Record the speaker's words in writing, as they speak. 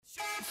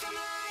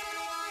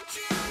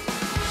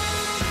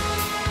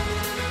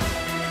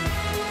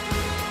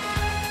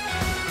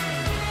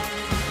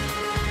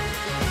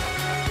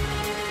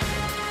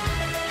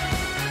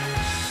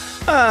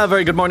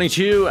Very good morning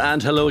to you,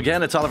 and hello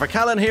again. It's Oliver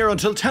Callan here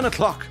until 10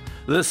 o'clock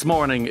this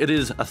morning. It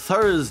is a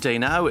Thursday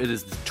now. It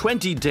is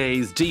 20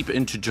 days deep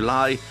into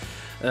July.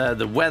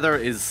 The weather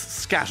is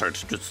scattered,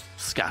 just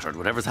scattered.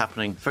 Whatever's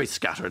happening, very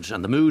scattered.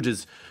 And the mood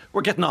is,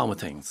 we're getting on with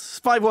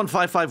things.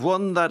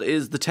 51551, that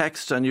is the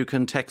text. And you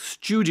can text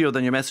studio,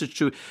 then your message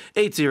to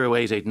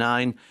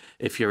 80889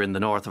 if you're in the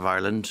north of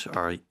Ireland,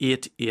 or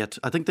 88.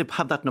 I think they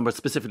have that number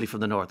specifically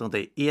from the north, don't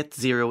they?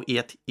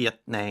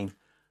 80889.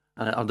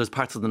 And there's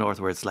parts of the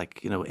north where it's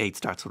like, 8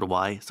 starts with a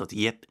Y. So it's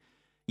yet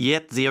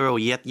 0,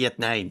 yet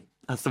 9.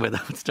 That's the way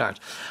that would start.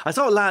 I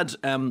saw a lad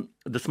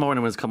this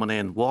morning when he was coming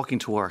in, walking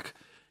to work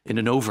in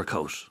an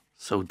overcoat.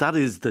 So that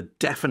is the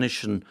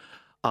definition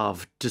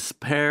of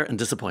despair and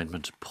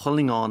disappointment,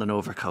 pulling on an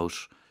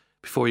overcoat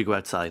before you go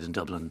outside in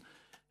Dublin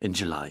in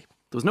July.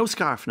 There was no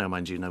scarf now,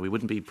 mind you. Now, we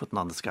wouldn't be putting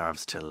on the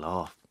scarves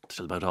till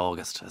about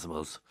August, I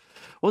suppose.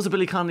 What was it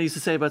Billy Connolly used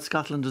to say about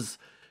Scotland is,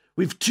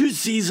 we've 2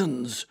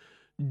 seasons,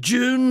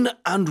 June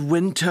and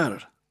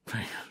winter,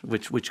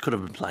 which could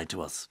have applied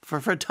to us for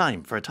a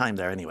time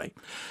there anyway.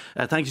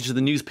 Thank you to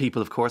the news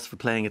people, of course, for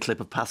playing a clip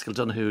of Pascal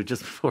Donoghue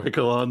just before I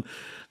go on,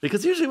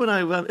 because usually when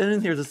I'm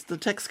in here, the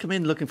texts come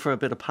in looking for a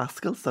bit of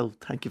Pascal, so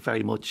thank you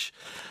very much.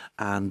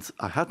 And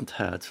I hadn't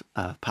heard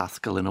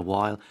Pascal in a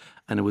while,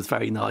 and it was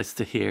very nice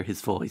to hear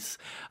his voice.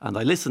 And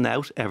I listen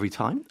out every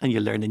time, and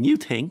you learn a new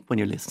thing when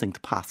you're listening to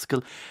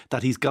Pascal,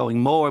 that he's going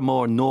more and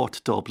more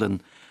north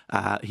Dublin.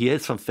 He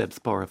is from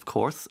Phibsborough, of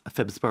course.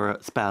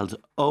 Phibsborough spelled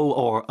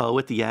O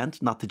at the end,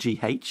 not the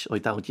GH. I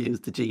don't use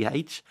the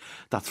GH.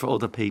 That's for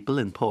other people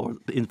in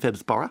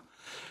Phibsborough.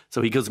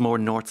 So he goes more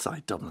north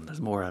side Dublin.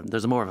 There's more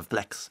of a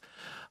flex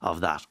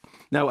of that.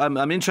 Now,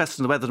 I'm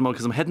interested in the weather at the moment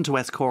because I'm heading to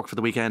West Cork for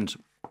the weekend.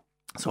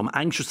 So I'm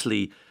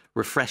anxiously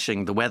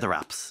refreshing the weather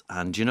apps.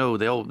 And,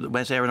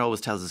 Wet Éireann always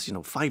tells us,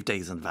 5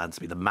 days in advance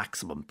to be the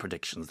maximum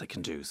predictions they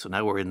can do. So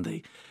now we're in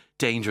the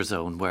danger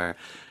zone where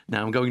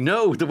now I'm going,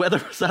 no, the weather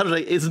for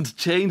Saturday isn't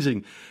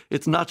changing.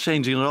 It's not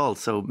changing at all.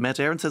 So Met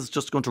Éireann says it's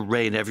just going to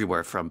rain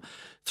everywhere from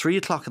 3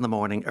 o'clock in the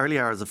morning, early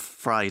hours of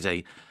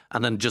Friday,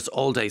 and then just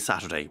all day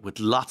Saturday with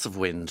lots of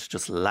wind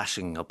just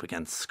lashing up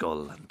against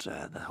Schull and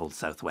the whole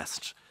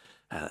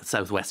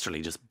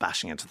southwesterly just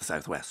bashing into the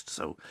southwest.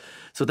 So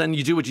then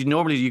you do what you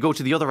normally do. You go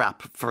to the other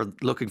app for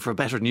looking for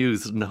better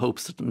news in the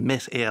hopes that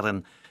Met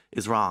Éireann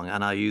is wrong.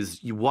 And I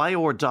use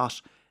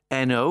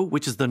yor.no,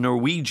 which is the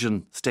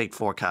Norwegian state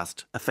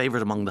forecast, a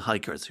favourite among the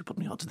hikers who put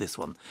me onto this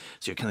one.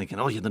 So you're kind of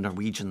thinking, the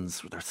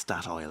Norwegians with their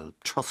Statoil,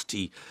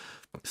 trusty,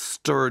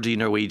 sturdy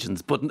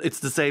Norwegians. But it's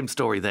the same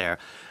story there.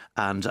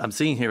 And I'm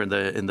seeing here in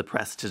the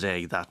press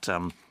today that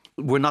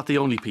we're not the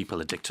only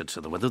people addicted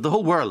to the weather. The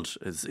whole world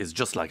is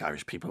just like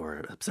Irish people.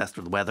 We're obsessed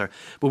with the weather.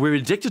 But we're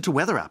addicted to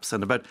weather apps.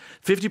 And about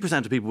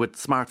 50% of people with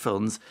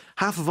smartphones,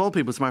 half of all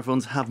people with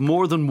smartphones have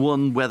more than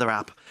one weather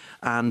app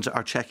and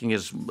are checking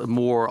it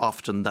more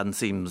often than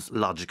seems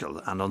logical.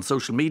 And on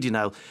social media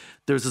now,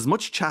 there's as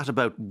much chat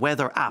about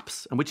weather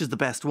apps, and which is the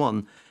best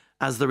one,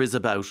 as there is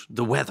about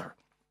the weather.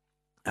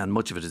 And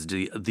much of it is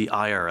the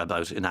ire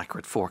about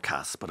inaccurate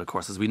forecasts. But of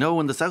course, as we know,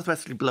 when the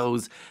southwesterly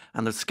blows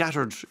and there's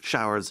scattered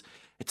showers,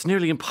 it's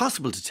nearly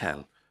impossible to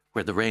tell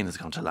where the rain is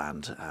going to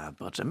land.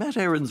 But Met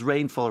Éireann's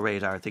rainfall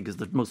radar, I think, is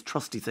the most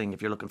trusty thing.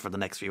 If you're looking for the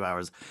next few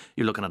hours,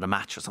 you're looking at a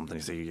match or something.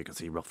 So you can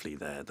see roughly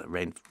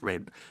the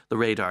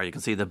radar. You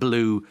can see the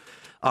blue,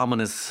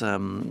 ominous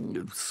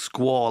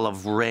squall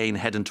of rain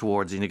heading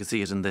towards you, and you can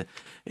see it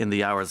in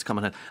the hours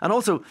coming in. And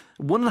also,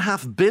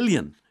 1.5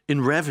 billion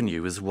in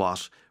revenue is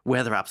what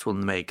weather apps will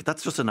make.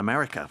 That's just in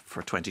America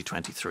for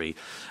 2023.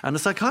 And a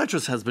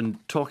psychiatrist has been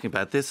talking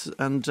about this,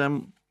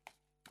 and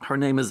her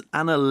name is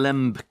Anna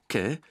Lembke,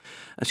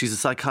 and she's a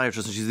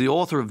psychiatrist, and she's the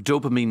author of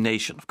Dopamine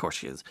Nation. Of course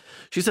she is.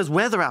 She says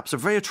weather apps are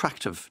very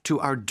attractive to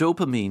our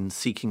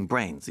dopamine-seeking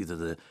brains, either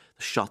the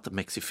shot that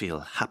makes you feel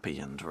happy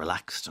and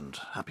relaxed and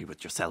happy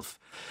with yourself.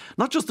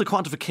 Not just the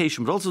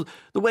quantification, but also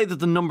the way that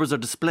the numbers are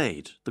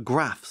displayed, the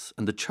graphs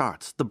and the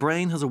charts. The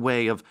brain has a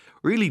way of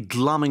really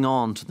glomming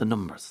on to the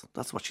numbers.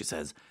 That's what she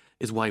says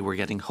is why we're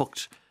getting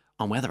hooked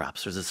on weather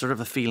apps. There's a sort of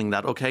a feeling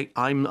that, okay,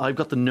 I've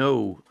got the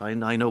know. I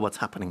know what's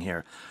happening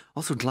here.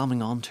 Also,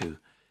 glomming onto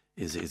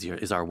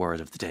is our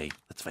word of the day.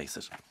 Let's face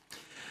it.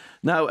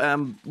 Now,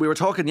 we were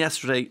talking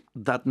yesterday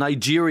that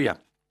Nigeria,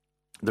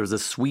 there's a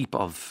sweep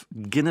of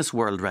Guinness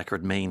World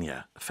Record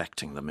mania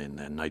affecting them in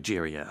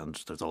Nigeria,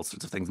 and there's all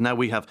sorts of things. Now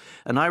we have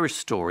an Irish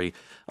story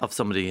of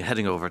somebody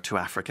heading over to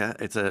Africa.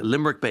 It's a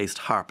Limerick-based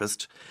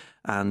harpist,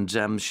 and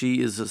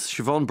she is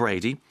Siobhan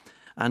Brady.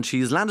 And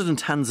she's landed in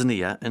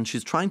Tanzania and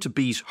she's trying to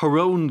beat her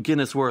own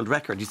Guinness World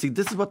Record. You see,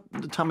 this is what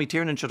Tommy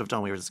Tiernan should have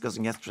done. We were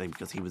discussing yesterday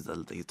because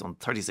he's done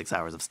 36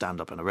 hours of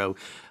stand-up in a row.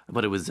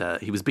 But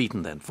he was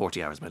beaten then,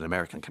 40 hours by an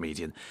American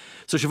comedian.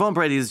 So Siobhan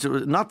Brady is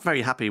not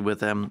very happy with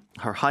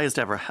her highest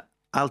ever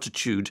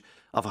altitude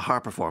of a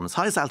harp performance,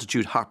 highest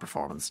altitude harp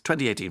performance.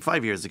 2018,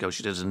 5 years ago,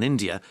 she did it in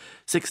India,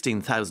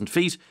 16,000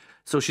 feet.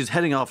 So she's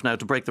heading off now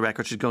to break the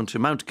record. She's going to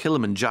Mount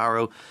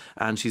Kilimanjaro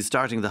and she's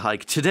starting the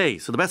hike today.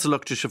 So the best of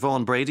luck to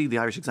Siobhan Brady, the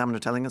Irish Examiner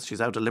telling us.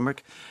 She's out of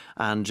Limerick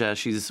and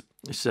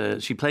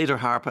she played her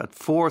harp at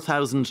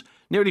 4,000,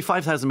 nearly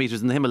 5,000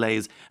 metres in the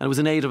Himalayas, and it was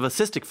in aid of a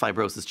cystic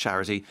fibrosis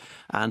charity.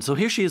 And so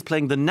here she is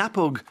playing the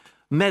Napog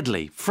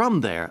medley.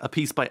 From there, a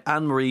piece by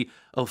Anne-Marie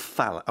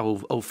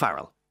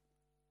O'Farrell.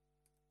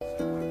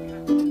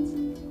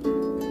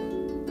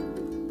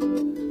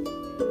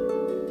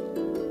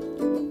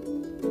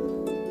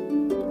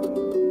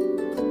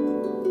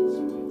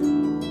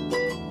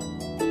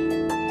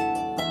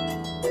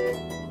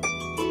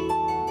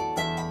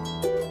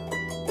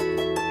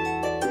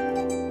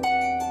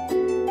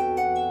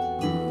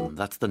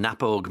 That's the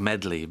Napog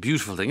medley.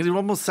 Beautiful thing. It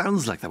almost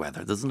sounds like the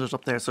weather, doesn't it,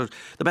 up there? So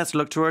the best of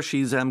luck to her.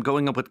 She's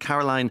going up with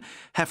Caroline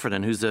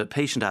Heffernan, who's a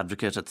patient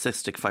advocate at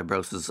Cystic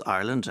Fibrosis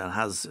Ireland and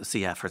has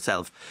CF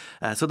herself.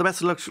 So the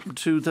best of luck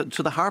to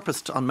the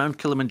harpist on Mount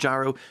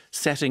Kilimanjaro,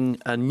 setting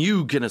a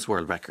new Guinness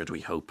World Record,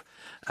 we hope,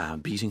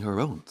 beating her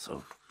own.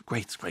 So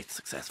great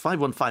success.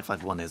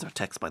 51551 is our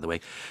text, by the way.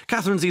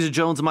 Catherine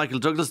Zeta-Jones and Michael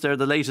Douglas, they're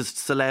the latest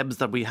celebs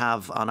that we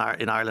have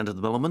in Ireland at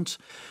the moment.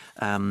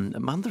 They're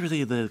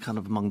the kind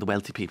of among the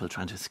wealthy people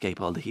trying to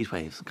escape all the heat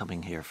waves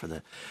coming here for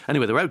the...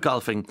 Anyway, they're out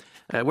golfing.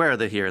 Where are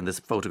they here in this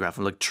photograph?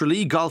 And look,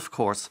 Tralee Golf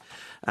Course.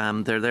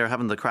 They're there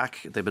having the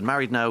crack. They've been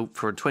married now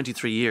for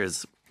 23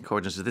 years,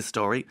 according to this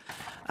story.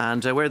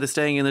 And where are they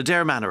staying? In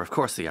Adare Manor, of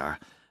course they are.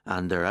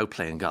 And they're out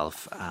playing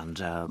golf. And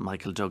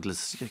Michael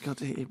Douglas,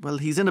 well,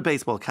 he's in a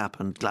baseball cap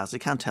and glasses. You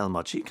can't tell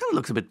much. He kind of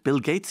looks a bit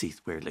Bill Gatesy,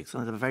 weirdly. So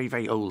a very,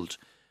 very old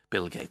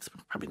Bill Gates.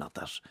 Probably not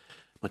that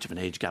much of an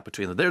age gap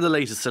between them. They're the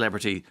latest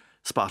celebrity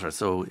spotters.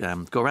 So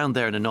go around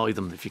there and annoy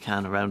them if you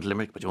can around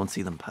Limerick, but you won't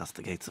see them past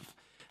the gates of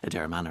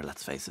Adare Manor,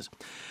 let's face it.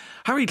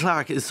 Harry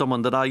Clarke is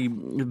someone that I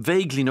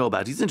vaguely know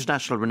about. He's an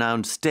international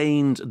renowned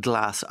stained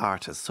glass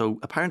artist. So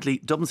apparently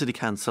Dublin City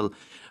Council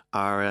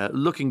are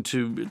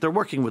they're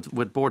working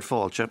with Bord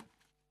Fáilte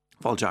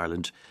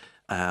Ireland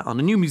on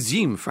a new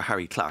museum for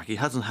Harry Clarke. He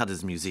hasn't had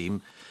his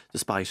museum,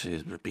 despite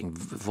it being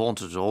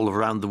vaunted all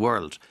around the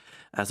world.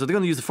 So they're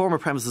going to use the former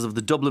premises of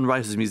the Dublin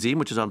Writers' Museum,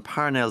 which is on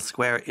Parnell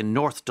Square in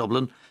North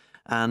Dublin.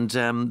 And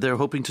they're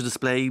hoping to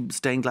display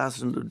stained glass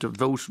and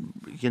devote,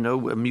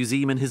 a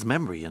museum in his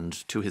memory and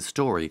to his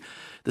story.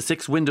 The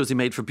 6 windows he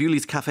made for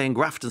Bewley's Cafe in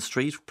Grafton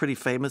Street, pretty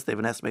famous. They have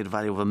an estimated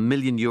value of €1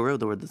 million.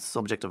 They were the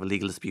subject of a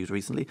legal dispute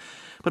recently.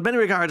 But many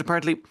regard,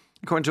 apparently,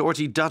 according to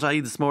RT.ie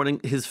this morning,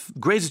 his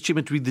greatest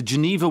achievement to be the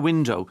Geneva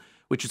window,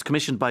 which was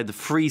commissioned by the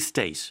Free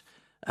State,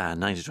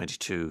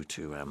 1922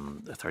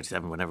 to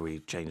 37, whenever we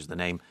changed the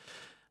name.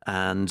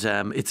 And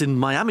it's in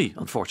Miami,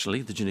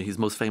 unfortunately, his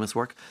most famous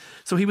work.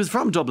 So he was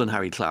from Dublin,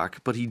 Harry Clarke,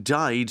 but he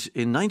died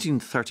in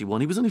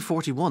 1931. He was only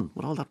 41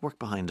 with all that work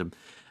behind him.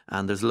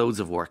 And there's loads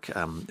of work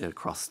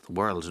across the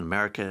world, in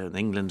America, in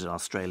England, in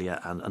Australia,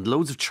 and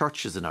loads of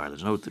churches in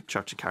Ireland. The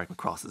Church of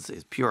Carrickmacross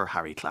is pure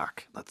Harry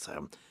Clarke. That's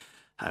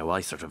how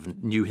I sort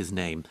of knew his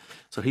name.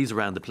 So he's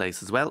around the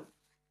place as well.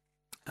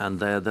 And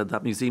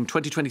that museum,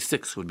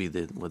 2026 would be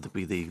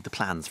the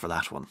plans for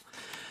that one.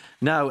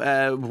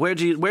 Now, where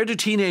do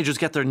teenagers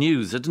get their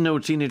news? I didn't know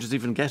teenagers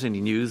even get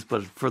any news,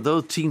 but for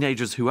those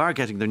teenagers who are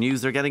getting their news,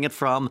 they're getting it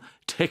from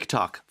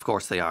TikTok. Of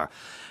course they are.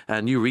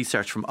 New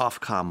research from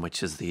Ofcom,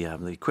 which is the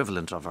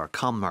equivalent of our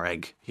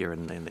ComReg here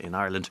in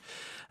Ireland,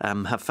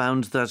 have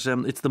found that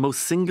it's the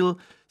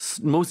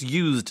most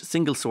used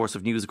single source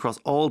of news across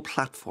all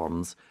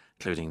platforms,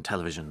 including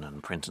television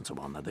and print and so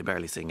on. They're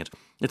barely seeing it.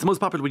 It's the most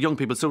popular with young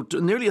people. So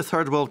nearly a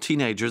third of all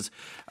teenagers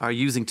are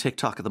using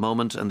TikTok at the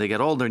moment, and they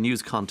get all their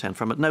news content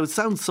from it. Now, it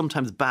sounds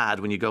sometimes bad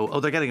when you go,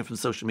 they're getting it from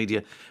social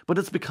media, but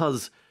it's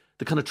because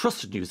the kind of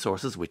trusted news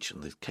sources, which in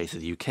the case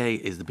of the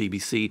UK is the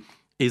BBC,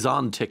 is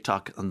on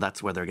TikTok, and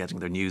that's where they're getting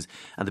their news.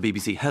 And the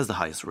BBC has the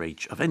highest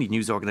reach of any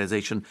news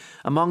organisation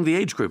among the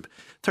age group.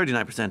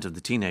 39% of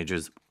the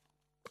teenagers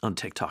on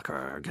TikTok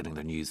are getting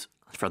their news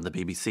from the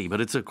BBC. But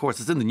it's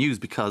in the news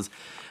because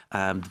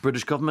the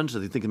British government, I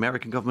think the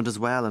American government as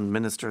well, and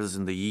ministers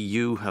in the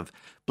EU have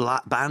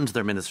banned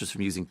their ministers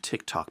from using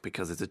TikTok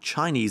because it's a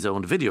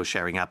Chinese-owned video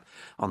sharing app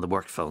on the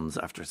work phones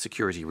after a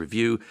security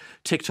review.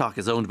 TikTok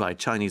is owned by a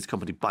Chinese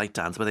company,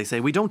 ByteDance, but they say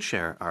we don't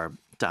share our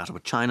data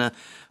with China.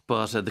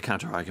 But the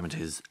counter-argument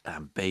is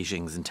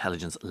Beijing's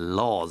intelligence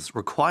laws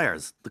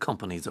requires the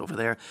companies over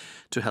there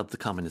to help the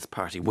Communist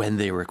Party when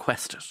they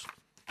request it.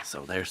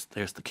 So there's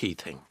the key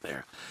thing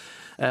there.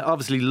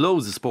 Obviously,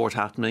 loads of sport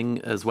happening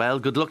as well.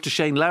 Good luck to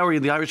Shane Lowry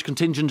and the Irish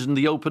contingent in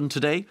the Open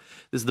today.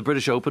 This is the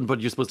British Open,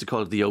 but you're supposed to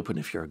call it the Open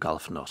if you're a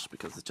golf nut,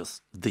 because it's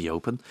just the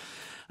Open.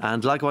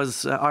 And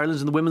likewise, Ireland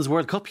in the Women's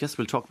World Cup. Yes,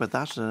 we'll talk about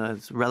that.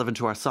 It's relevant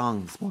to our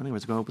song this morning. We're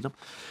going to open up.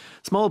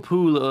 Small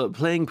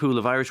playing pool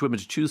of Irish women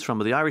to choose from,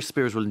 but the Irish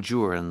spirit will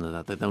endure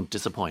and they don't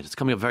disappoint. It's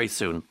coming up very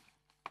soon.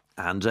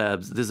 And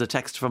there's a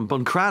text from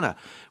Buncrana.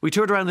 We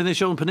toured around the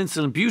Inishowen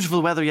Peninsula in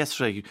beautiful weather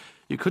yesterday.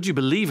 Could you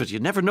believe it? You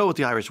never know what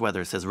the Irish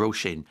weather, says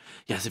Roisin.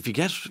 Yes, if you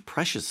get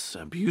precious,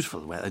 beautiful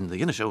weather in the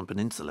Inishowen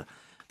Peninsula,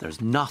 There's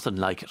nothing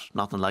like it.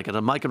 Nothing like it.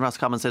 And Mike and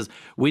Roscommon says,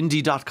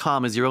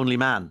 windy.com is your only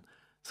man.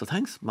 So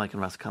thanks, Mike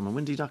and Roscommon.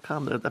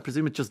 Windy.com, I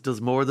presume it just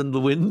does more than the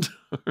wind.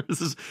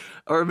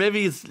 Or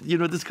maybe it's,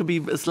 this could be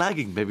a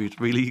slagging. Maybe it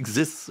really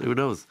exists. Who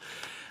knows?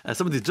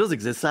 Something that does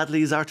exist,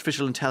 sadly, is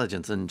artificial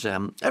intelligence. And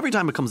every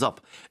time it comes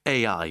up,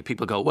 AI,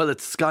 people go, well,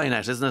 it's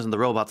Skynet, isn't it? And the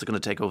robots are going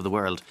to take over the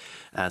world.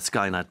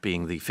 Skynet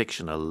being the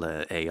fictional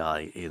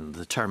AI in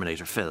the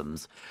Terminator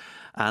films.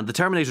 And the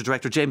Terminator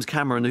director, James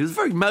Cameron, who's a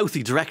very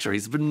mouthy director,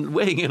 he's been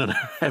weighing in on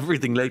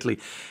everything lately.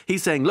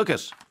 He's saying, look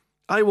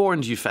I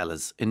warned you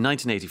fellas in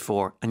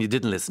 1984 and you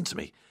didn't listen to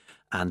me.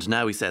 And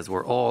now he says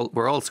we're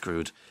all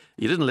screwed.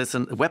 You didn't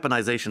listen.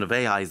 Weaponization of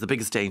AI is the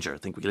biggest danger. I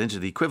think we get into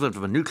the equivalent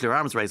of a nuclear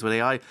arms race with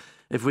AI.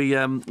 If we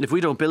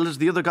don't build it,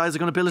 the other guys are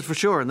going to build it for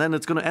sure, and then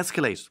it's going to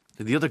escalate.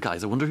 The other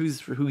guys, I wonder who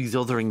he's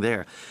othering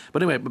there.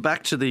 But anyway,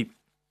 back to the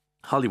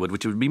Hollywood,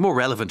 which would be more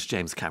relevant to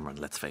James Cameron,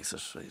 let's face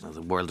it,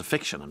 the world of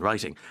fiction and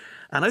writing.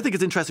 And I think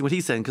it's interesting what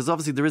he's saying, because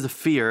obviously there is a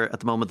fear at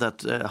the moment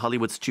that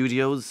Hollywood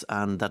studios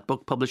and that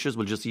book publishers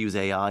will just use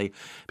AI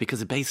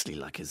because it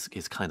basically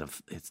is kind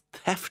of, it's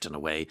theft in a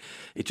way.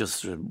 It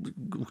just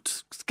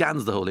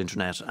scans the whole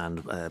internet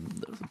and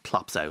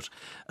plops out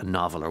a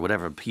novel or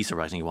whatever piece of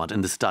writing you want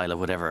in the style of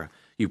whatever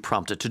you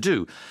prompt it to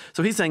do.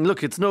 So he's saying,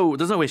 look, there's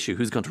no issue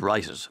who's going to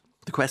write it.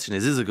 The question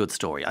is it a good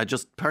story? I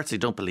just personally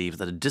don't believe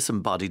that a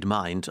disembodied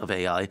mind of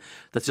AI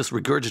that's just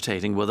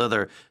regurgitating with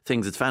other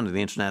things it's found on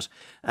the internet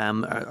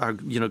are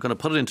going to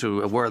put it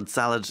into a word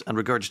salad and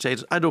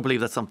regurgitate it. I don't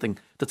believe that's something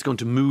that's going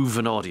to move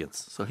an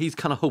audience. So he's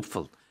kind of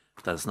hopeful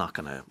that it's not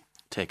going to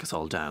take us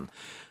all down.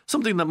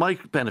 Something that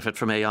might benefit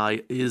from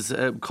AI is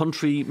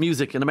country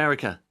music in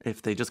America.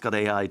 If they just got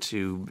AI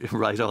to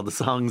write all the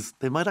songs,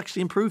 they might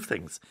actually improve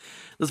things.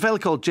 There's a fellow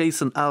called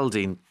Jason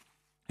Aldean,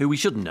 who we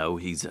shouldn't know.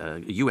 He's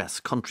a US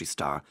country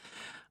star,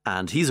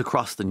 and he's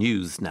across the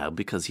news now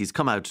because he's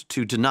come out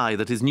to deny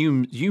that his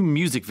new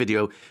music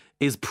video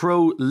is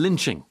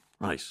pro-lynching.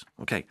 Right,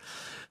 okay.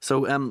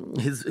 So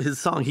his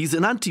song, he's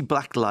an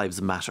anti-Black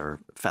Lives Matter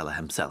fella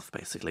himself,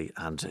 basically,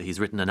 and he's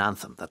written an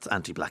anthem that's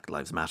anti-Black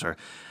Lives Matter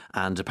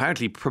and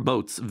apparently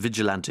promotes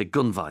vigilante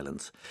gun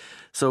violence.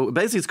 So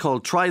basically it's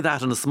called Try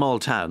That in a Small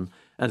Town,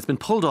 and it's been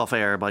pulled off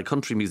air by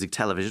Country Music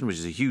Television, which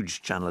is a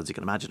huge channel, as you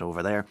can imagine,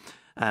 over there.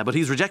 But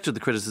he's rejected the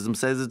criticism,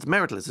 says it's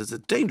meritless, it's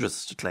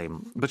dangerous to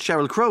claim. But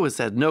Sheryl Crow has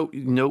said, no,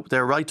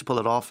 they're right to pull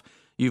it off.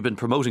 You've been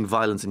promoting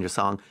violence in your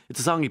song. It's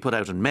a song you put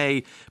out in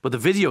May, but the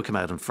video came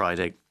out on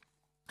Friday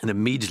and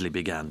immediately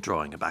began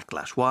drawing a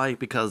backlash. Why?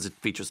 Because it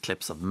features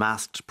clips of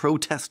masked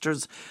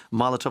protesters,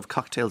 Molotov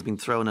cocktails being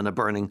thrown and a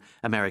burning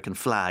American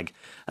flag,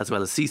 as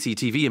well as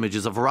CCTV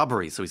images of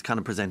robbery. So he's kind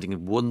of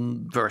presenting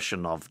one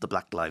version of the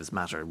Black Lives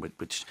Matter,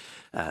 which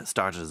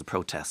started as a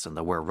protest, and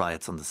there were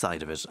riots on the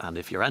side of it. And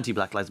if you're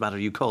anti-Black Lives Matter,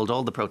 you called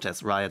all the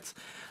protests riots,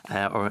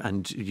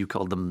 and you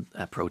called them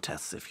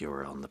protests if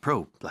you're on the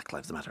pro-Black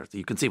Lives Matter. So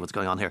you can see what's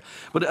going on here.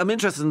 But I'm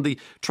interested in the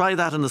try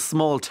that in a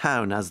small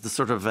town as the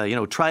sort of,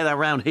 try that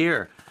around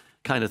here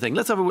kind of thing.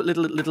 Let's have a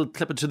little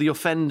clip into the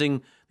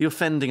offending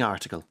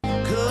article.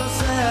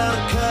 Cuss out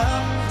a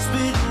cop,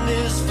 spit in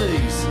his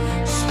face,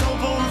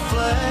 stomp on the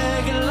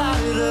flag and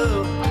light it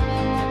up.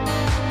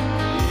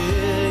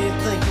 Yeah, you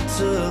think you're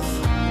tough?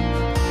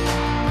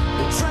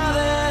 Well, try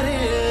that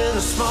in a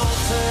small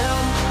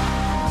town.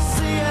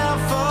 See how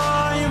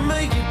far you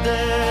make it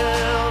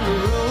down the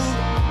road.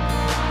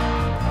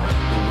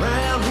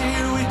 Around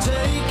here we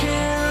take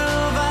care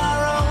of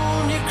our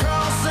own. You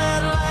cross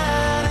that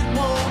line, it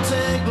won't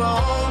take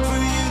long for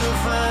you to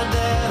find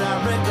out. I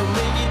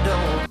recommend you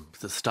don't.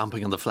 The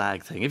stomping on the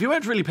flag thing. If you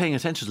weren't really paying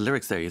attention to the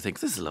lyrics there, you think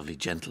this is a lovely,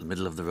 gentle,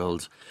 middle of the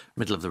road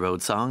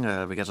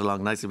song. We get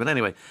along nicely. But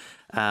anyway,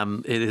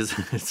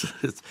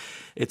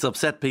 it's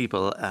upset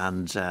people,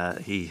 and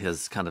he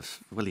has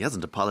he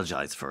hasn't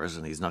apologised for it,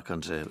 and he's not going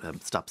to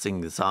stop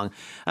singing the song.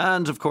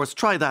 And of course,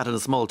 Try That in a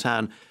Small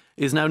Town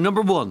is now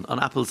number 1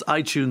 on Apple's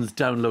iTunes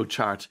download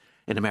chart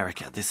in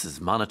America. This is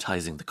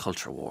monetizing the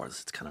culture wars.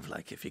 It's kind of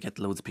like if you get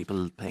loads of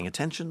people paying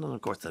attention, and of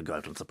course they'll go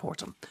out and support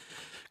them.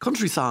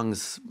 Country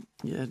songs,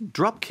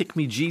 Drop Kick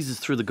Me Jesus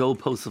Through the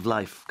Goalposts of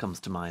Life comes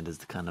to mind as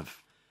the kind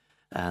of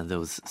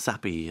those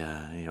sappy,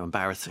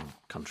 embarrassing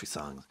country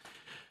songs.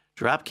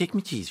 Drop Kick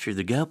Me Jesus Through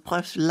the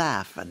Goalposts of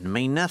Life and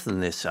mean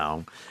nothing, this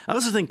song. I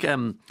also think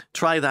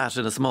Try That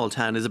in a Small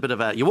Town is a bit of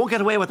a, you won't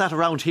get away with that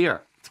around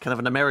here. It's kind of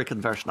an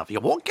American version of, you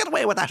won't get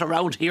away with that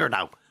around here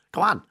now.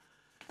 Come on.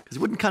 Because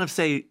you wouldn't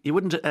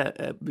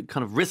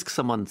kind of risk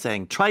someone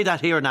saying, try that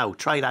here now,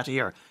 try that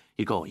here.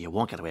 You go, you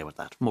won't get away with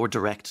that. More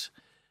direct.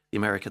 The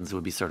Americans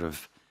would be sort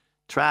of,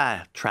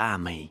 try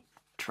me,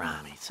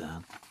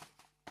 son.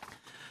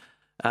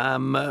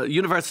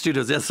 Universal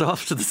Studios, yes,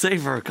 off to the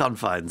safer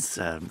confines.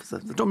 So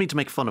don't mean to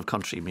make fun of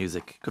country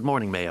music. Good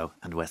morning, Mayo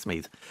and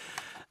Westmeath.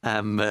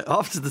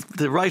 Off to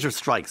the writer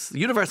strikes.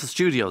 Universal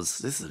Studios,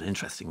 this is an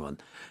interesting one.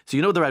 So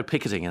you know they're out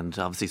picketing, and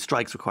obviously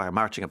strikes require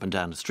marching up and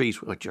down the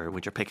street with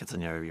your pickets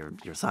and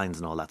your signs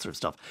and all that sort of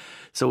stuff.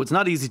 So it's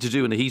not easy to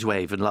do in a heat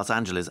wave in Los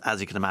Angeles,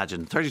 as you can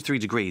imagine. 33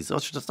 degrees. Oh,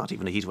 that's not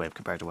even a heat wave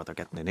compared to what they're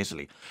getting in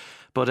Italy.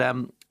 But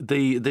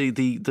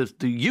the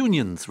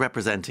unions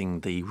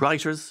representing the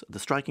writers, the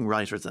striking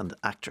writers and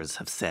actors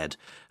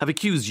have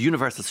accused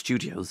Universal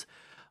Studios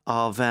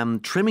of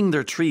trimming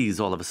their trees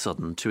all of a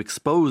sudden to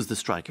expose the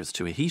strikers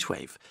to a heat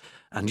wave.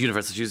 And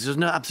Universal Studios says,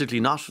 no, absolutely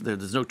not.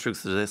 There's no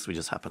truth to this. We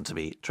just happen to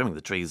be trimming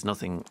the trees.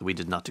 Nothing. We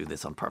did not do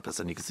this on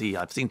purpose. And you can see,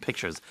 I've seen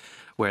pictures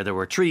where there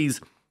were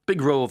trees,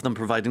 big row of them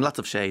providing lots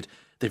of shade.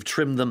 They've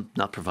trimmed them,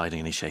 not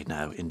providing any shade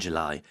now in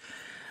July.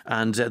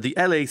 And the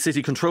LA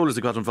city controllers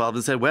have got involved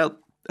and said, well,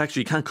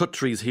 actually, you can't cut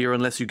trees here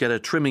unless you get a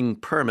trimming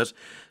permit.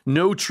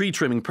 No tree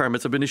trimming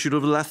permits have been issued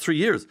over the last 3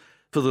 years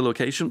for the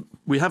location.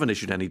 We haven't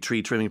issued any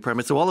tree trimming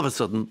permits. So all of a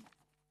sudden,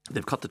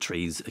 they've cut the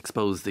trees,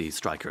 exposed the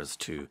strikers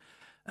to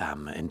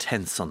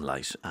intense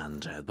sunlight,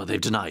 but they've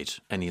denied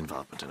any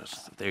involvement in it.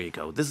 So there you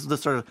go. This is the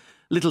sort of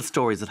little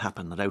stories that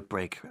happen, that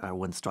outbreak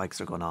when strikes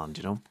are going on,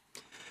 do you know?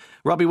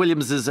 Robbie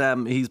Williams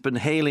he's been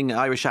hailing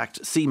Irish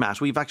act CMAT.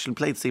 We've actually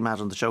played CMAT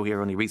on the show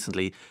here only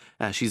recently.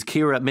 She's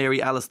Ciara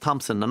Mary Alice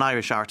Thompson, an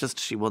Irish artist.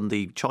 She won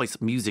the Choice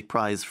Music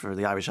Prize for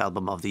the Irish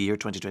Album of the Year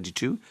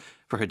 2022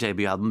 for her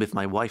debut album, If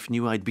My Wife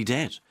Knew I'd Be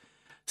Dead.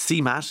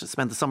 CMAT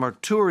spent the summer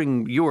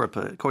touring Europe,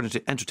 according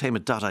to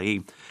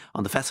entertainment.ie,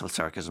 on the festival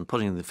circuit and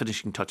putting the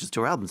finishing touches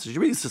to her album. So she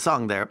released a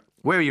song there,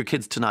 Where Are Your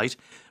Kids Tonight,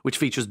 which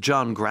features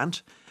John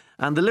Grant.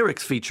 And the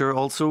lyrics feature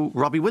also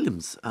Robbie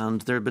Williams. And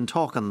there had been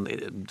talk on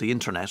the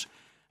internet,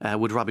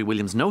 would Robbie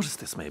Williams notice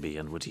this maybe,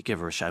 and would he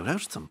give her a shout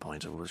out at some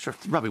point? Well, sure,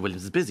 Robbie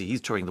Williams is busy.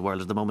 He's touring the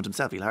world at the moment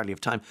himself. He'll hardly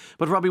have time.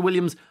 But Robbie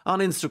Williams on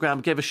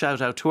Instagram gave a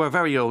shout out to our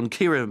very own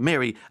Ciara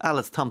Mary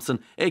Alice Thompson,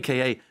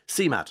 a.k.a.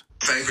 CMAT.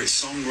 Favourite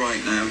song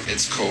right now,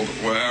 it's called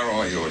Where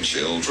Are Your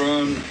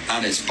Children?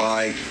 And it's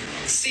by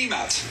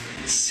CMAT,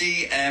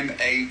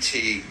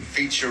 C-M-A-T,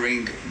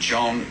 featuring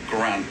John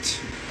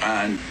Grant.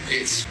 And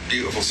it's a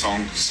beautiful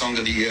song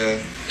of the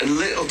year. And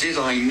little did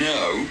I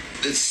know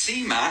that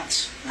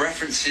CMAT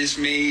references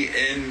me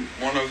in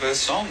one of her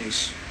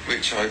songs,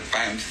 which I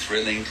found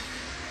thrilling.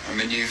 I'm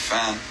a new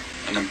fan,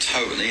 and I'm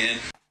totally in.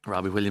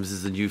 Robbie Williams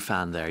is a new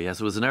fan there.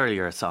 Yes, it was an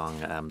earlier song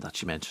that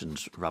she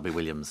mentioned, Robbie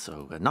Williams.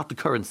 So not the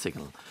current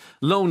single.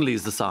 Lonely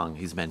is the song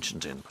he's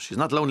mentioned in. She's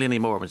not lonely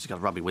anymore when she's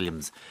got Robbie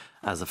Williams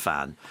as a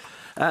fan.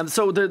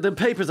 So the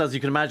papers, as you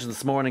can imagine,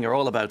 this morning are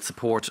all about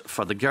support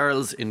for the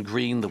girls in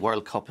green. The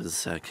World Cup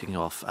is kicking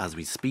off as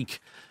we speak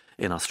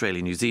in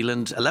Australia, New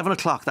Zealand. 11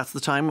 o'clock, that's the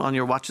time on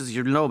your watches.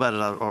 You'll know about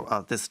it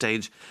at this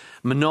stage.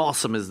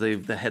 Manawsome is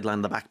the headline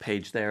on the back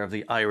page there of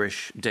the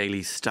Irish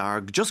Daily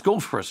Star. Just go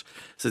for it,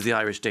 says the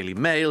Irish Daily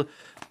Mail.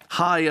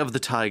 High of the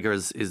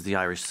Tigers is the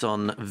Irish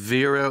Sun.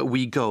 Vera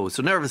we go.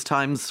 So nervous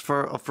times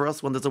for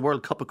us when there's a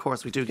World Cup, of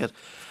course. We do get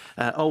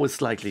always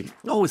slightly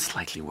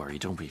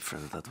worried, don't we, for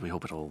that. We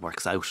hope it all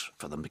works out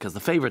for them, because the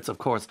favourites, of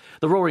course,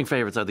 the roaring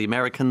favourites are the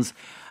Americans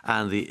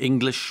and the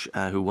English,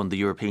 who won the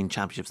European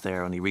Championships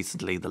there only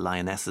recently, the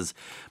Lionesses.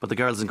 But the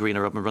girls in green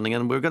are up and running,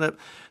 and we're going to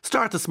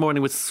start this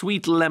morning with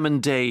Sweet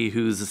Lemon Day,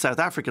 who's a South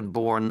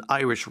African-born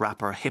Irish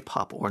rapper,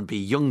 hip-hop R&B,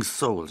 young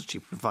soul.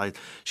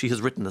 She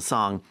has written a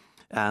song.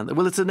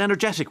 Well, it's an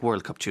energetic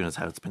World Cup tune is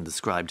how it's been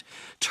described.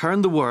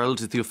 Turn the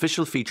World is the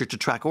official feature to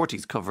track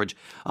RT's coverage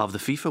of the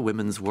FIFA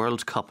Women's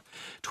World Cup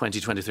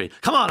 2023.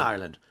 Come on,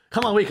 Ireland.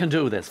 Come on, we can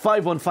do this.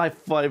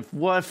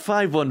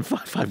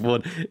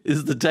 51551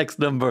 is the text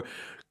number.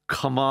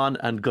 Come on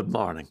and good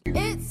morning.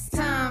 It's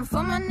time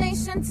for my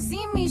nation to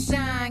see me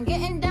shine.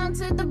 Getting down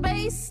to the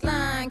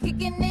baseline.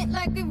 Kicking it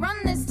like we run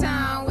this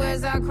town.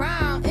 Where's our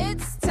crown?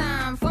 It's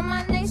time for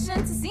my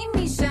nation to see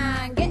me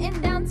shine. Getting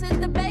down to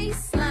the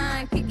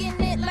baseline. Kicking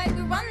it like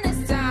we run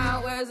this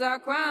town. Where's our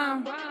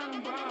crown?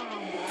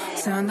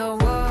 Turn the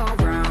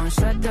world round.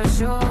 Shut the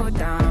show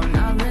down.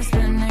 I've been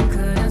spinning,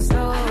 couldn't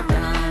slow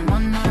down.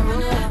 On the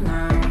road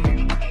now.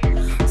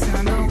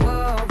 Turn the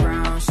world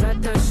round.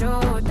 Shut the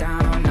show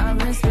down.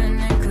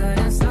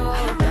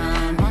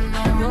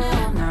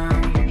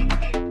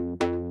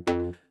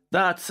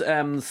 That's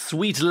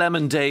Sweet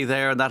Lemon Day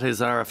there, and that is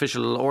our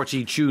official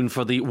RT tune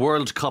for the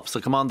World Cup.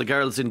 So come on, the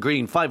girls in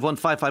green.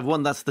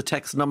 51551, that's the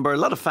text number. A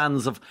lot of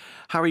fans of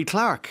Harry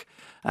Clarke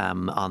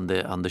on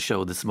the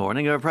show this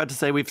morning. I'm proud to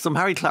say we've some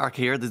Harry Clarke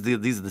here.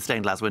 These are the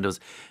stained glass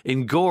windows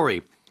in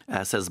Gorey,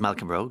 says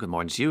Malcolm Rowe. Good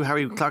morning to you.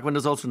 Harry Clarke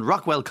windows also in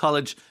Rockwell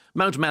College,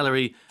 Mount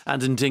Melleray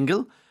and in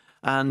Dingle.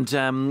 And,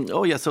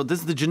 so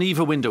this is the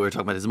Geneva window we're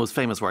talking about. It's the most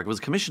famous work. It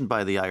was commissioned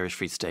by the Irish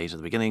Free State at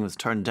the beginning. It was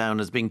turned down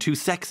as being too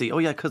sexy. Oh,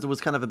 yeah, because there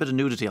was kind of a bit of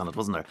nudity on it,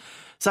 wasn't there?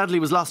 Sadly,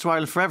 it was lost to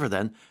Ireland forever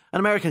then. An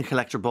American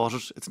collector bought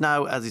it. It's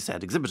now, as he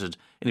said, exhibited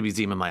in a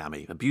museum in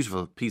Miami. A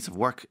beautiful piece of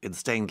work in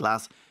stained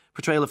glass.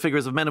 Portrayal of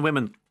figures of men and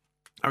women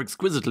are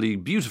exquisitely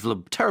beautiful.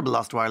 A terrible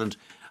loss to Ireland.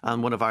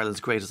 And one of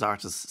Ireland's greatest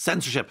artists.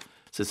 Censorship,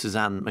 says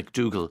Suzanne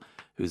McDougall,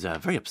 who's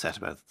very upset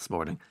about it this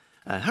morning.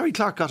 Harry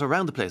Clark got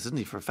around the place, didn't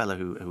he, for a fella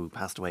who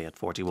passed away at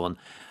 41.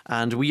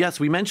 And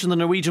we mentioned the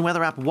Norwegian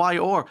weather app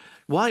YOR.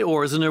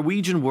 YOR is a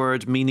Norwegian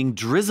word meaning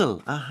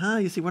drizzle. Aha,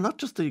 you see, we're not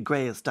just the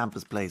greyest,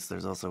 dampest place.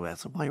 There's also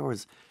so YOR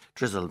is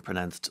drizzle,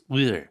 pronounced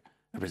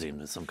I presume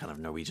there's some kind of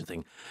Norwegian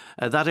thing.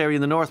 That area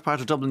in the north part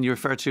of Dublin you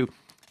refer to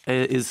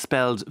is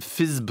spelled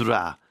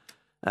Fisbra.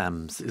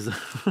 Is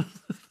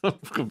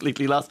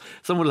completely lost.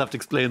 Someone will have to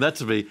explain that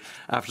to me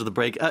after the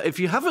break. If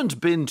you haven't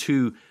been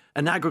to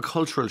an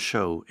agricultural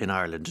show in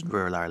Ireland, in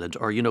rural Ireland,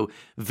 or,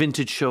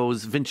 vintage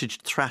shows,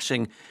 vintage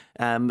thrashing,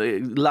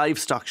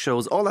 livestock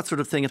shows, all that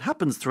sort of thing. It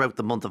happens throughout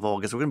the month of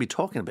August. We're going to be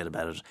talking a bit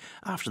about it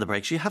after the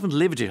break. So you haven't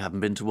lived, you haven't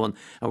been to one,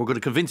 and we're going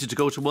to convince you to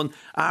go to one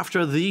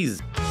after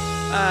these.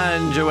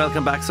 And you're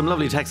welcome back. Some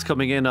lovely text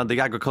coming in on the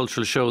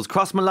agricultural shows.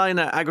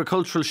 Crossmolina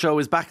Agricultural Show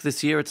is back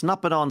this year. It's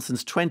not been on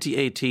since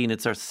 2018.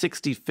 It's our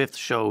 65th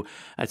show.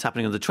 It's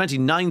happening on the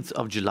 29th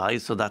of July,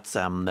 so that's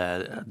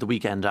the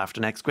weekend after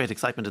next. Great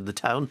excitement in the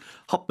town.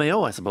 Hop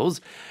Mayo, I suppose.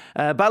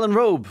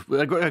 Ballinrobe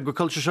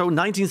Agriculture Show,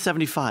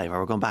 1975.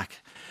 We're going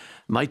back.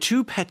 My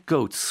 2 pet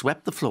goats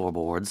swept the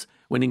floorboards,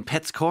 winning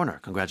Pets Corner.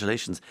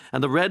 Congratulations.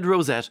 And the red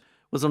rosette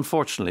was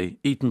unfortunately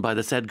eaten by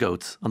the said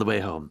goats on the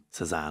way home,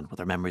 says Anne, with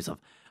her memories of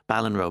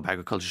Ballinrobe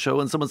Agriculture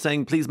Show. And someone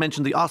saying, please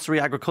mention the Ossory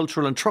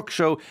Agricultural and Truck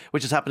Show,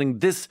 which is happening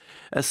this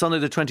Sunday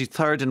the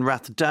 23rd in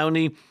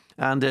Rathdowney.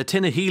 And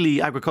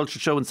Tinnahealy Agriculture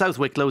Show in South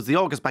Wicklow is the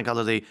August Bank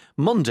Holiday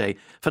Monday.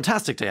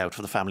 Fantastic day out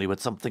for the family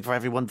with something for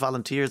everyone.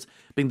 Volunteers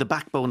being the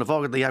backbone of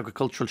all the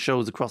agricultural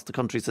shows across the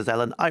country, says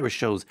Ellen.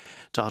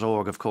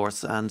 IrishShows.org, of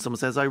course. And someone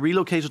says, I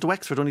relocated to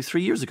Wexford only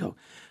 3 years ago,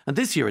 and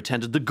this year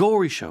attended the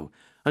Gory Show.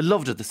 I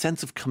loved it. The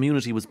sense of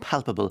community was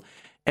palpable.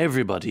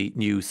 Everybody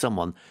knew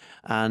someone.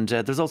 And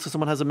there's also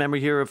someone has a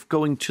memory here of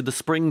going to the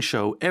Spring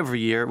Show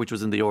every year, which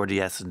was in the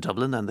RDS in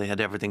Dublin, and they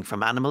had everything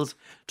from animals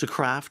to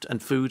craft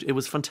and food. It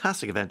was a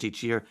fantastic event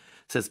each year,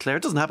 says Claire.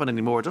 It doesn't happen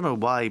anymore. I don't know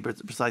why,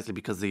 but precisely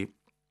because the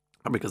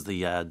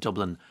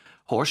Dublin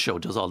Horse Show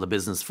does all the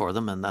business for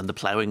them, and the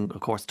ploughing, of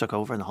course, took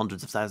over, and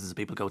hundreds of thousands of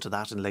people go to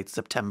that in late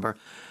September.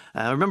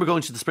 I remember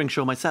going to the Spring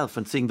Show myself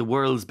and seeing the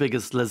world's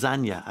biggest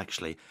lasagna,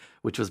 actually,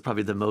 which was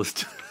probably the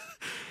most...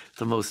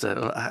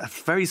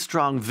 very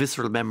strong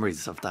visceral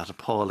memories of that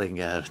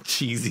appalling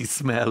cheesy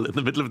smell in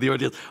the middle of the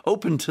audience,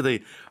 open to the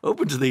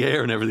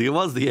air and everything. It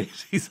was the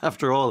 80s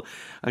after all,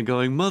 and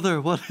going, mother,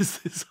 what is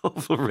this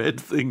awful red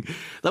thing?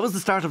 That was the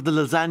start of the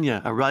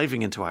lasagna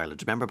arriving into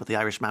Ireland. Remember, but the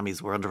Irish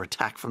mammies were under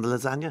attack from the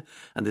lasagna,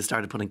 and they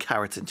started putting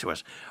carrots into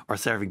it or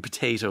serving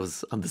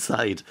potatoes on the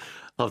side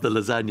of the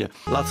lasagna.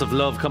 Lots of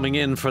love coming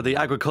in for the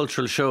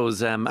agricultural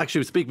shows. Actually,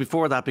 we speak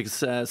before that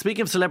because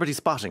speaking of celebrity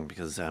spotting,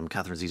 because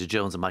Catherine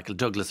Zeta-Jones and Michael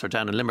Douglas are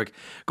down in Limerick.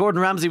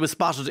 Gordon Ramsay was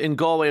spotted in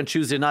Galway on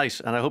Tuesday night,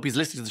 and I hope he's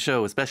listening to the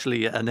show,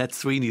 especially Annette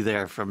Sweeney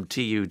there from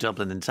TU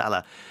Dublin in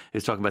Tala,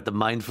 who's talking about the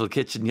mindful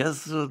kitchen.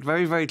 Yes,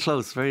 very, very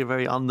close, very,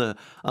 very on the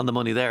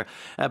money there.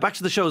 Back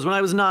to the shows. When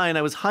I was 9,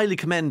 I was highly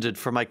commended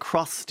for my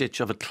cross stitch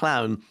of a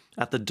clown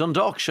at the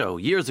Dundalk Show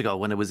years ago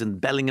when it was in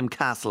Bellingham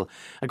Castle.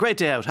 A great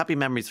day out. Happy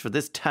memories for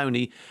this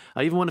townie.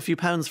 I even won a few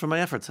pounds for my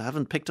efforts. I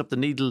haven't picked up the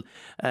needle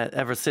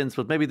ever since,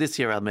 but maybe this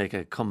year I'll make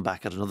a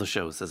comeback at another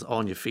show, says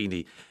Anya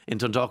Feeney in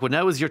Dundalk. Well,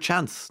 now is your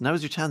chance. Now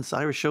is your chance.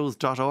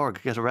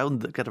 IrishShows.org. Get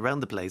around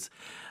the place.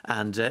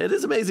 And it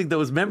is amazing,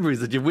 those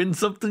memories, that you win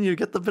something, you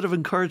get the bit of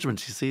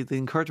encouragement. You see, the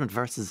encouragement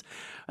versus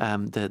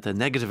the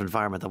negative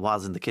environment that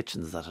was in the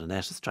kitchens that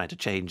Annette is trying to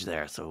change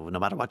there. So no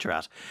matter what you're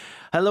at.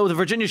 Hello, the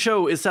Virginia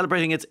Show is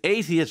celebrating its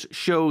 80th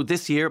show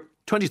this year,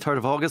 23rd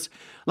of August.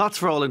 Lots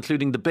for all,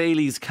 including the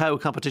Bailey's Cow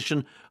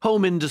Competition,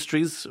 Home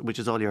Industries, which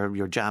is all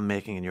your jam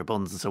making and your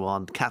buns and so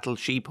on, cattle,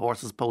 sheep,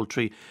 horses,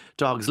 poultry,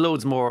 dogs,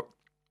 loads more.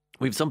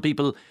 We've some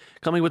people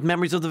coming with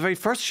memories of the very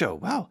first show.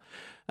 Wow.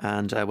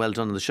 And well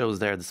done on the shows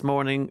there this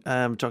morning.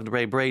 Talking to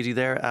Ray Brady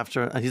there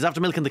he's after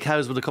milking the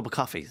cows with a cup of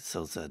coffee.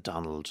 So it's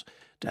Donald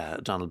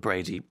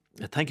Brady.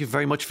 Thank you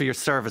very much for your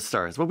service,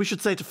 sir. It's what we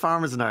should say to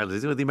farmers in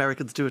Ireland. You know, the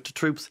Americans do it to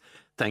troops.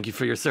 Thank you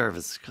for your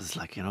service, because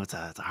it's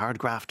a hard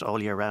graft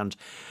all year round.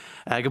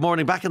 Good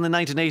morning. Back in the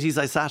 1980s,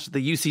 I sat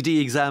the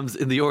UCD exams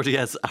in the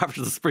RDS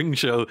after the Spring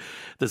Show.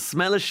 The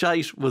smell of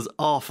shite was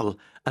awful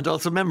and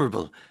also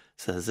memorable,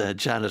 says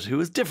Janet, who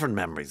has different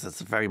memories.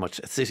 It's very much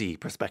a city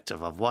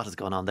perspective of what has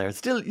gone on there.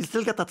 You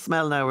still get that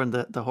smell now in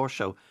the horse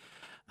show.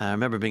 I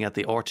remember being at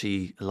the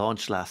RT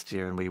launch last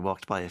year, and we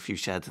walked by a few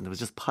sheds, and it was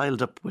just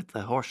piled up with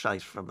the horse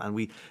shite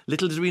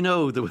little did we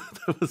know there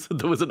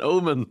was an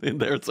omen in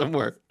there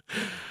somewhere.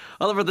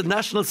 Oliver, the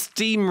National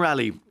Steam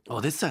Rally. Oh,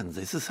 this sounds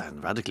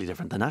radically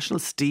different. The National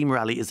Steam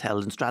Rally is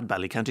held in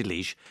Stradbally, County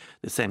Laois.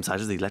 The same site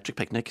as the Electric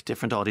Picnic.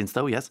 Different audience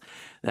though, yes.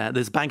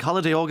 There's Bank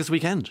Holiday August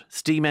weekend.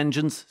 Steam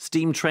engines,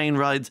 steam train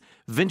rides,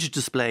 vintage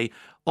display,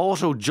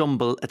 auto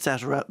jumble,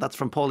 etc. That's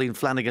from Pauline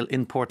Flanagan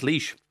in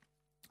Portlaoise.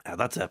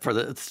 That's for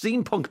the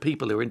steampunk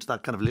people who are into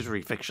that kind of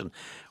literary fiction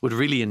would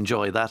really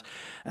enjoy that.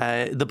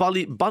 The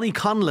Bonnie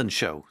Conlon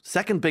Show,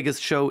 second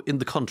biggest show in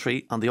the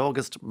country on the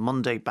August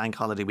Monday bank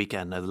holiday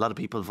weekend. Now, a lot of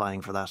people vying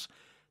for that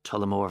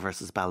Tullamore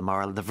versus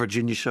Balmoral. The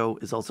Virginia show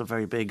is also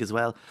very big as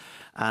well.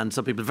 And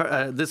some people,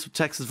 this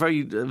text is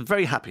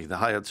very happy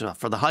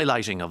for the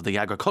highlighting of the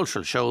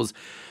agricultural shows.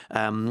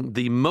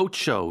 The Moat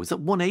Show, is it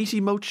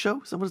 180 Moat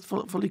Show? Is that what it's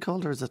fully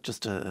called? Or is it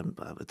just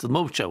it's a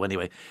Moat Show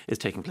anyway, is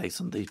taking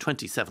place on the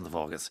 27th of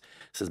August,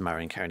 says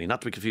Marion Kearney.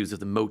 Not to be confused with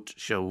the Moat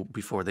Show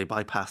before they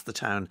bypassed the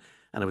town.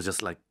 And it was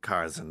just like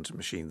cars and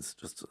machines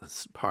just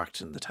parked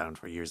in the town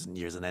for years and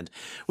years on end.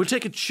 We'll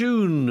take a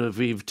tune if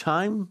we've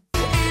time.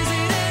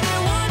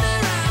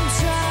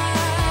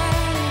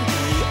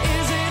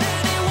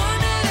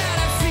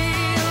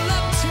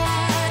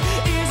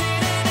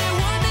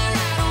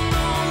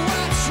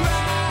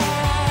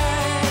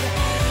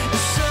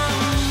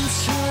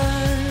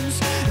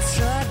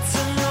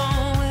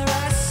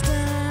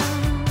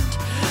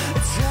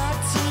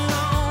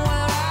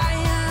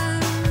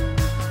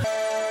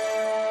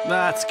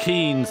 That's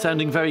Keane,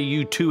 sounding very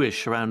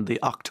U2-ish around the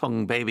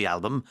Achtung Baby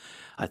album,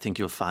 I think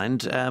you'll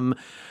find.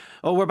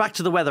 We're back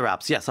to the weather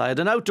apps. Yes, I had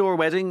an outdoor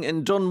wedding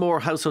in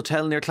Dunmore House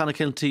Hotel near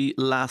Clonakilty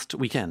last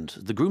weekend.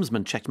 The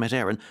groomsmen checked Met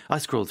Éireann. I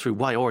scrolled through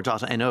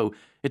yr.no.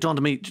 It dawned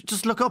on me,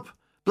 just look up.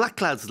 Black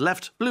clouds to the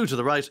left, blue to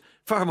the right,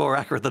 far more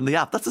accurate than the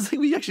app. That's the thing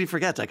we actually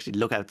forget, to actually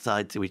look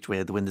outside to which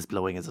way the wind is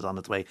blowing. Is it on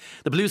its way?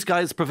 The blue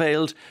skies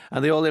prevailed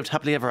and they all lived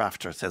happily ever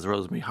after, says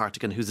Rosemary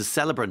Hartigan, who's a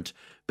celebrant.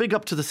 Big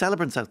up to the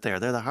celebrants out there.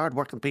 They're the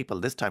hard-working people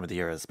this time of the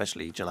year,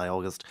 especially July,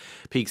 August,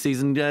 peak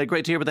season.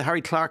 Great to hear about the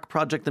Harry Clark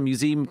project, the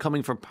museum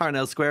coming from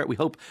Parnell Square. We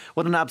hope.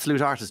 What an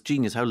absolute artist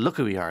genius. How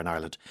lucky we are in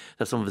Ireland to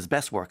have some of his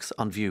best works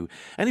on view.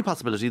 Any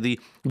possibility the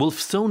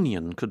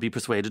Wolfsonian could be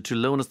persuaded to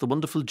loan us the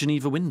wonderful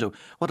Geneva window.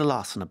 What a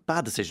loss and a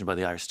bad decision by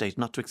the Irish state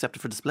not to accept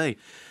it for display.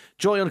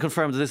 Joy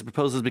unconfirmed that this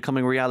proposal is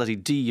becoming reality.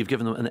 D, you've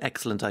given them an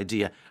excellent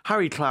idea.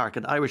 Harry Clark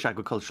and Irish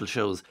agricultural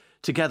shows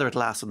together at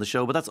last on the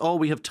show. But that's all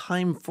we have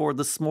time for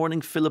this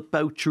morning. Philip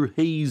Boucher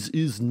Hayes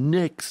is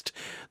next.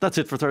 That's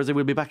it for Thursday.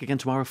 We'll be back again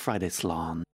tomorrow, Friday. Slán.